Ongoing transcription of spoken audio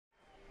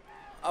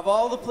Of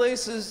all the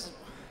places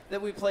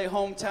that we play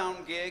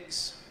hometown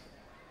gigs,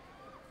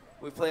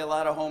 we play a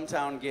lot of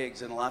hometown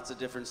gigs in lots of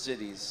different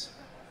cities.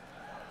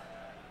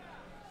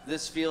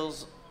 This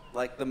feels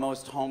like the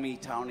most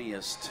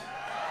homey-towniest.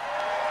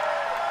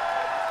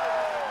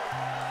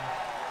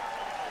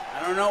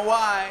 I don't know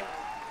why,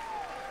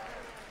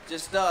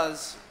 just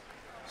does.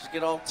 Just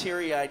get all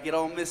teary-eyed, get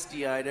all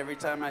misty-eyed every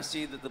time I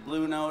see that the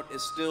Blue Note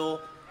is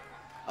still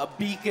a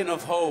beacon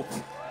of hope.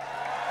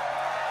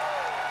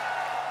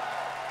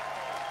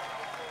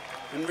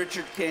 And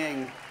Richard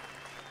King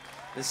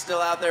is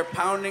still out there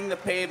pounding the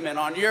pavement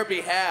on your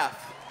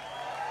behalf.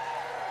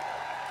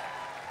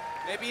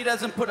 Maybe he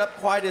doesn't put up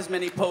quite as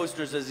many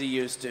posters as he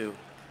used to,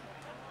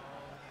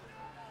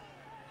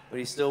 but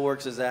he still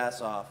works his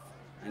ass off,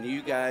 and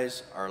you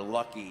guys are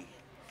lucky.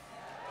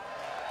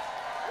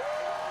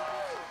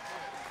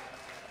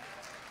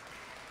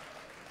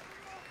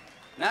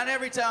 Not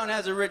every town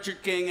has a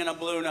Richard King and a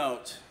Blue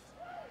Note,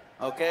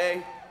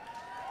 okay?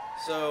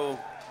 So,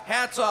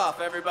 hats off,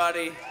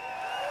 everybody.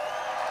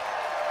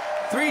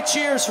 3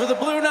 cheers for the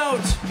Blue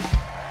Note.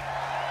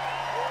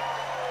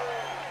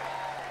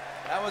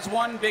 That was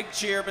 1 big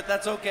cheer, but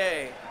that's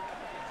okay.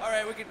 All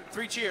right, we can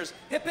 3 cheers.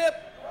 Hip hip.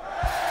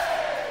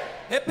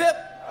 Hip hip.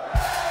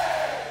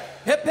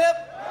 Hip hip.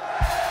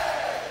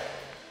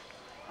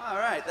 All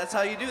right, that's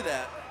how you do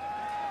that.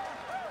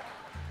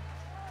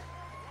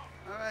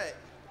 All right,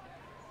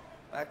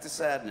 back to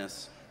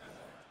sadness.